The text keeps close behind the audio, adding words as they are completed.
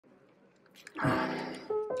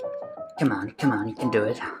Come on, you can do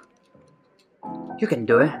it. You can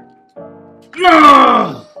do it.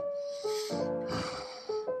 No!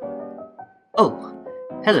 Oh,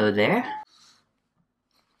 hello there.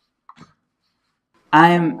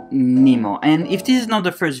 I'm Nemo, and if this is not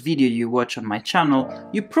the first video you watch on my channel,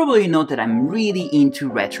 you probably know that I'm really into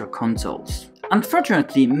retro consoles.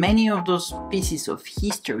 Unfortunately, many of those pieces of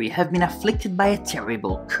history have been afflicted by a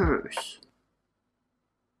terrible curse.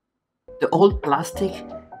 The old plastic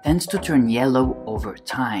tends to turn yellow over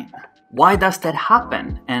time. Why does that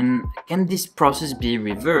happen, and can this process be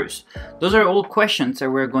reversed? Those are all questions that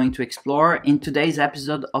we're going to explore in today's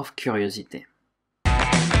episode of Curiosités.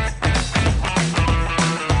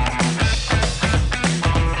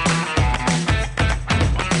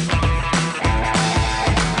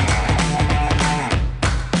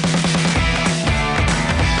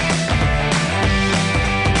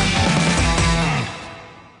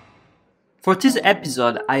 For this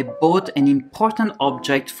episode, I bought an important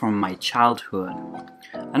object from my childhood.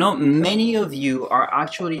 I know many of you are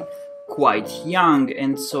actually quite young,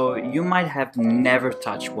 and so you might have never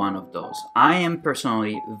touched one of those. I am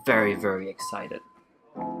personally very excited.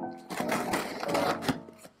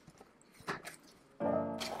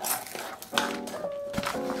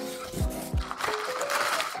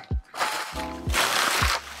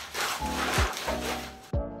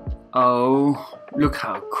 Oh, look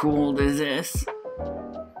how cool this is!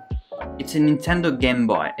 It's a Nintendo Game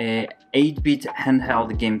Boy, a 8-bit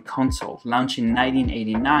handheld game console, launched in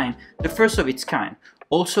 1989, the first of its kind,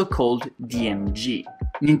 also called DMG.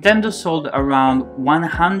 Nintendo sold around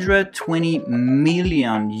 120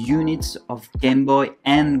 million units of Game Boy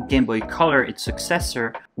and Game Boy Color, its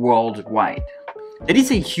successor, worldwide. That is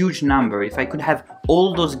a huge number. If I could have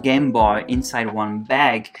all those Game Boy inside one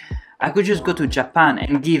bag, I could just go to Japan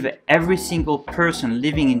and give every single person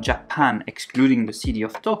living in Japan, excluding the city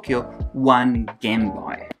of Tokyo, one Game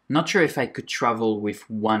Boy. Not sure if I could travel with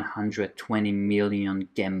 120 million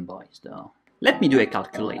Game Boys though. Let me do a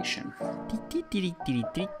calculation.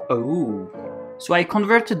 Oh. So I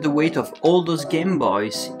converted the weight of all those Game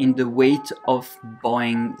Boys in the weight of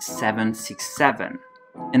Boeing 767.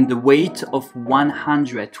 And the weight of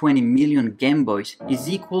 120 million Game Boys is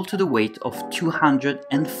equal to the weight of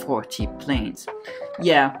 240 planes.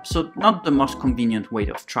 Yeah, so not the most convenient way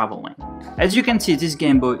of traveling. As you can see, this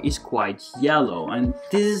Game Boy is quite yellow, and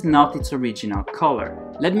this is not its original color.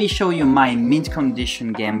 Let me show you my mint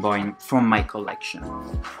condition Game Boy from my collection.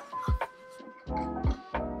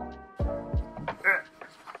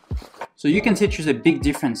 So you can see there's a big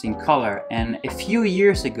difference in color, and a few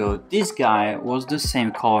years ago this guy was the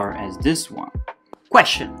same color as this one.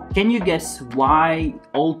 Question: can you guess why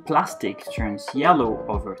old plastic turns yellow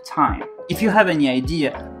over time? If you have any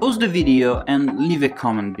idea, pause the video and leave a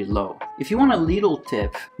comment below. If you want a little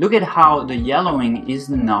tip, look at how the yellowing is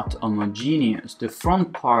not homogeneous. The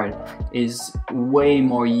front part is way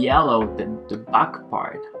more yellow than the back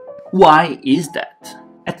part. Why is that?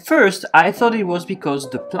 At first, I thought it was because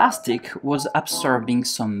the plastic was absorbing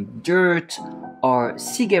some dirt or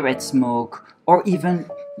cigarette smoke or even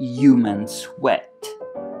human sweat.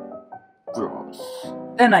 Gross.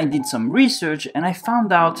 Then I did some research and I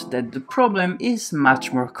found out that the problem is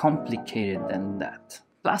much more complicated than that.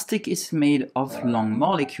 Plastic is made of long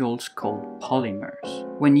molecules called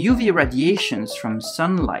polymers. When UV radiations from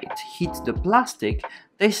sunlight hit the plastic,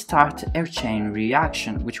 they start a chain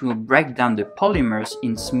reaction which will break down the polymers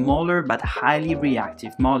in smaller but highly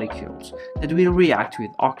reactive molecules that will react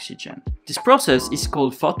with oxygen. This process is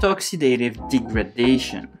called photooxidative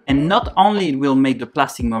degradation, and not only it will make the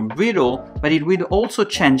plastic more brittle, but it will also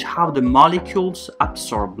change how the molecules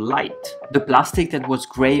absorb light. The plastic that was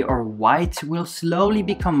gray or white will slowly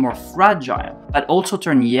become more fragile, but also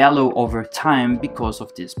turn yellow over time because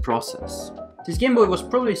of this process. This Game Boy was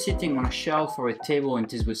probably sitting on a shelf or a table in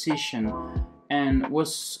this position and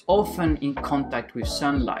was often in contact with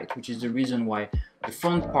sunlight, which is the reason why the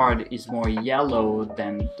front part is more yellow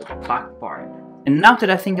than the back part. And now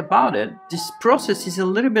that I think about it, this process is a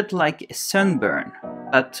little bit like a sunburn,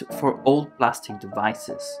 but for old plastic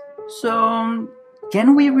devices. So,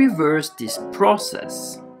 can we reverse this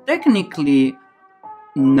process? Technically,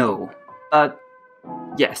 no, but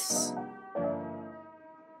yes.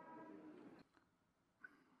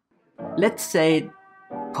 Let's say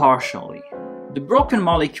partially. The broken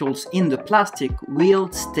molecules in the plastic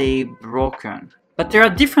will stay broken. But there are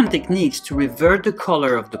different techniques to revert the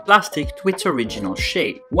color of the plastic to its original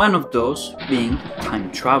shape. One of those being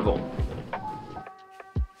time travel.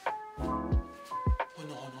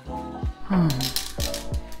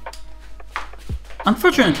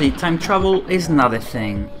 Unfortunately, time travel is not a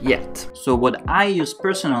thing yet. So what I use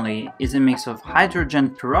personally is a mix of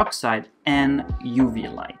hydrogen peroxide and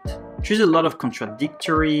UV light. There's a lot of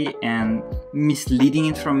contradictory and misleading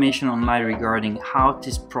information online regarding how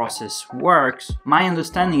this process works. My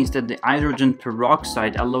understanding is that the hydrogen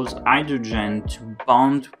peroxide allows hydrogen to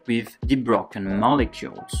bond with the broken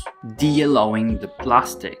molecules, de-allowing the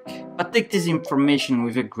plastic. But take this information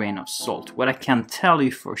with a grain of salt. What I can tell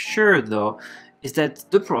you for sure though is that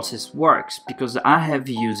the process works because I have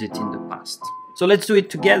used it in the past. So let's do it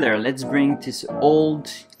together. Let's bring this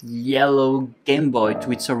old yellow Game Boy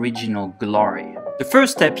to its original glory. The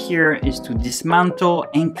first step here is to dismantle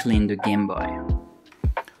and clean the Game Boy.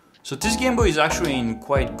 So this Game Boy is actually in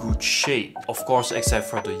quite good shape, of course except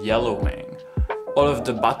for the yellowing. All of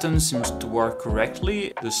the buttons seems to work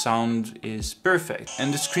correctly, the sound is perfect,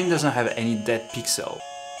 and the screen doesn't have any dead pixel.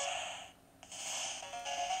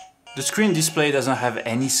 The screen display doesn't have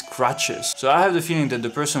any scratches, so I have the feeling that the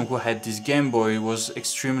person who had this Game Boy was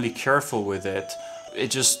extremely careful with it. It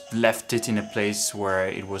just left it in a place where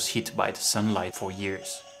it was hit by the sunlight for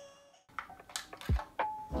years.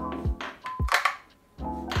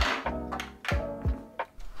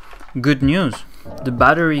 Good news! The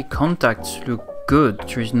battery contacts look good,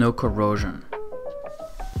 there is no corrosion.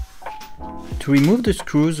 To remove the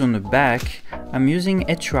screws on the back, I'm using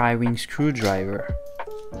a tri-wing screwdriver.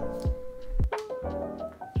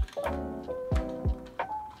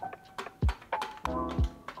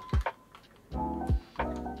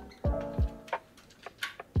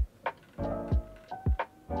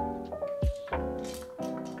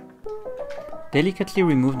 Delicately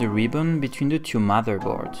remove the ribbon between the two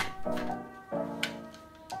motherboards.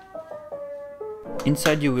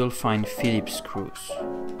 Inside you will find Phillips screws.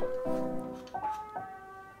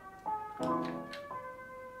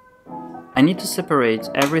 I need to separate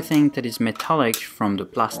everything that is metallic from the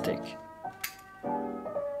plastic.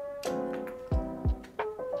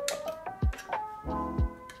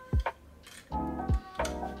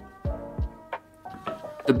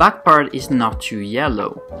 The back part is not too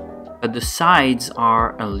yellow, but the sides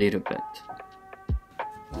are a little bit.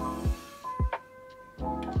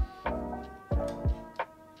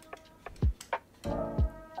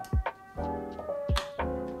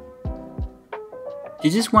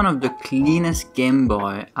 This is one of the cleanest Game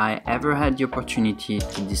Boy I ever had the opportunity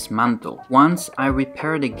to dismantle. Once I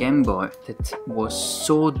repaired a Game Boy that was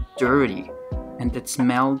so dirty and that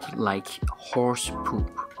smelled like horse poop.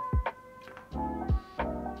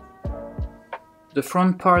 The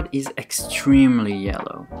front part is extremely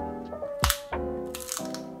yellow.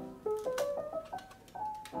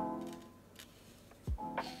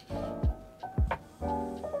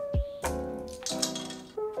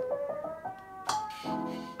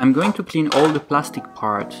 I'm going to clean all the plastic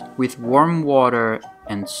parts with warm water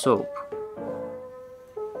and soap.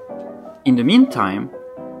 In the meantime,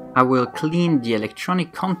 I will clean the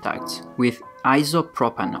electronic contacts with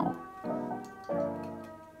isopropanol.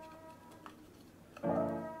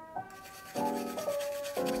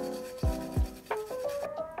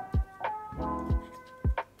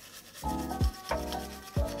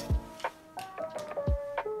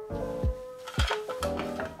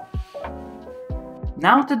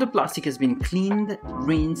 Now that the plastic has been cleaned,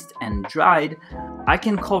 rinsed and dried, I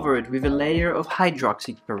can cover it with a layer of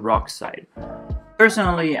hydroxy peroxide.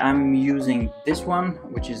 Personally, I'm using this one,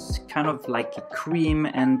 which is kind of like a cream,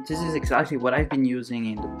 and this is exactly what I've been using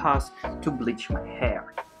in the past to bleach my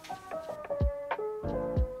hair.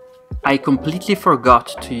 I completely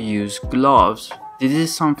forgot to use gloves. This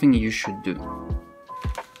is something you should do.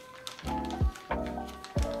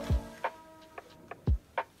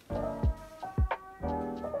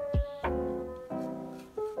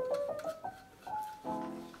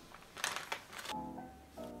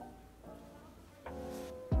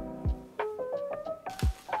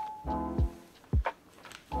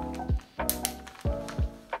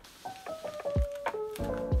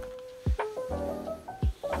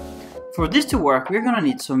 For this to work, we're gonna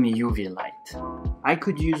need some UV light. I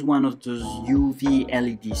could use one of those UV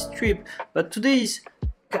LED strips, but today is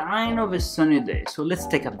kind of a sunny day, so let's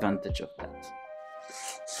take advantage of that.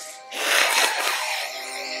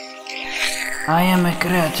 I am a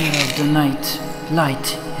creature of the night.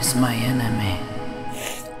 Light is my enemy.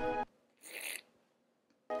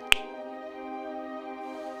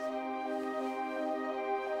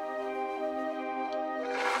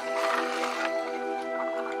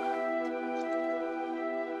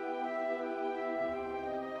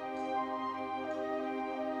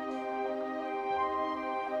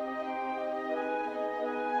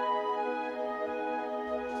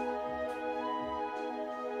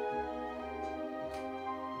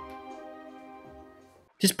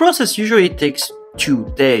 This process usually takes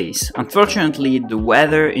 2 days. Unfortunately, the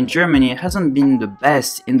weather in Germany hasn't been the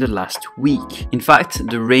best in the last week. In fact,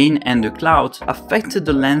 the rain and the clouds affected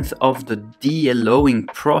the length of the de-yellowing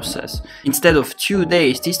process. Instead of 2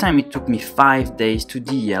 days, this time it took me 5 days to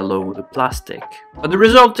de-yellow the plastic. But the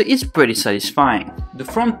result is pretty satisfying. The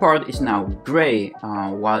front part is now grey,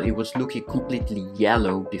 while it was looking completely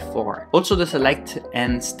yellow before. Also, the select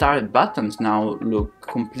and start buttons now look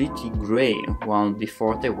completely grey, while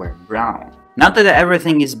before they were brown. Now that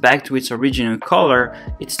everything is back to its original color,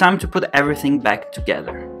 it's time to put everything back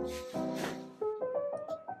together.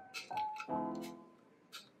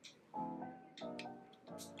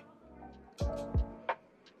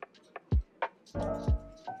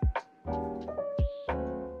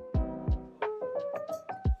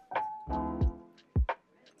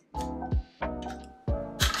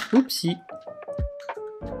 Oopsie.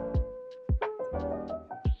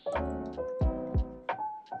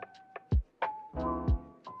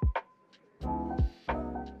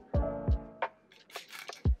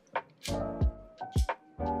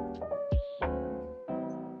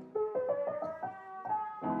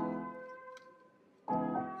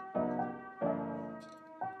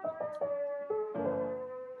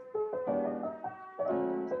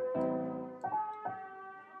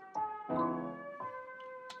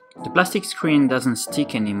 The plastic screen doesn't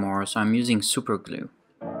stick anymore, so I'm using super glue.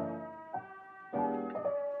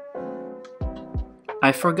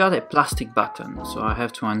 I forgot a plastic button, so I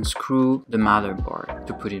have to unscrew the motherboard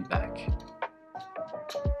to put it back.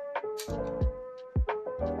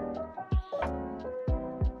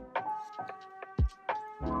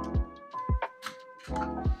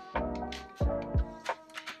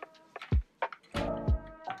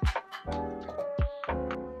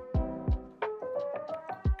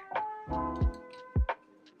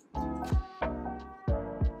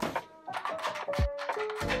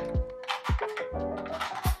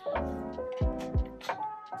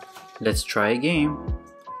 Let's try a game.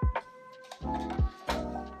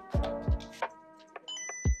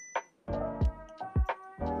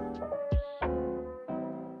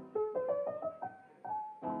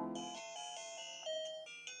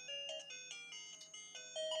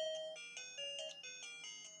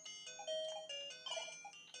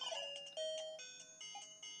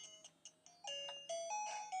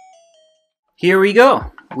 Here we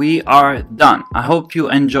go! We are done. I hope you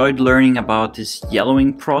enjoyed learning about this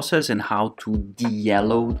yellowing process and how to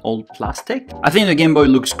de-yellow old plastic. I think the Game Boy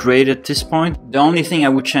looks great at this point. The only thing I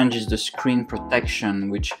would change is the screen protection,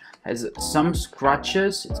 which has some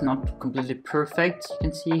scratches. It's not completely perfect, you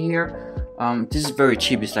can see here. This is very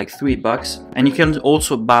cheap, it's like $3, and you can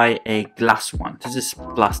also buy a glass one. This is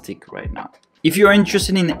plastic right now. If you're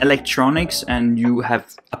interested in electronics and you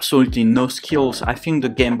have absolutely no skills, I think the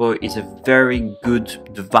Game Boy is a very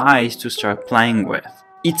good device to start playing with.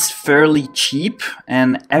 It's fairly cheap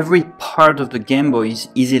and every part of the Game Boy is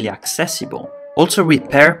easily accessible. Also,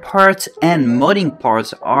 repair parts and modding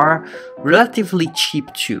parts are relatively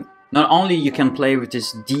cheap too. Not only you can play with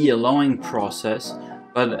this de-yellowing process,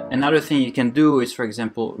 but another thing you can do is, for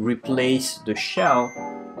example, replace the shell,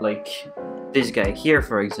 like this guy here,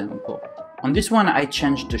 for example. On this one I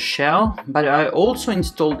changed the shell, but I also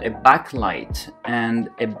installed a backlight and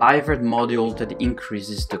a bivert module that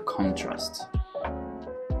increases the contrast.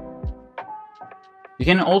 You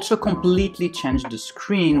can also completely change the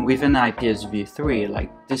screen with an IPS V3 like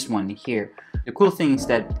this one here. The cool thing is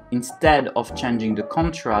that instead of changing the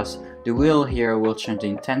contrast, the wheel here will change the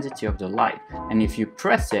intensity of the light, and if you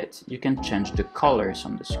press it, you can change the colors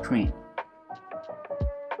on the screen.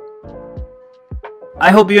 I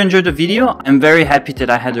hope you enjoyed the video. I'm very happy that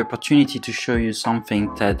I had the opportunity to show you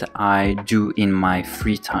something that I do in my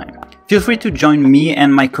free time. Feel free to join me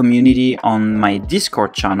and my community on my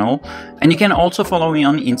Discord channel, and you can also follow me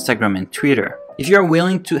on Instagram and Twitter. If you are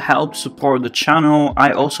willing to help support the channel,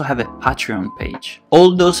 I also have a Patreon page.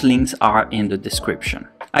 All those links are in the description.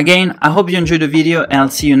 Again, I hope you enjoyed the video and I'll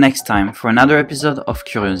see you next time for another episode of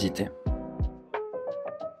Curiosités.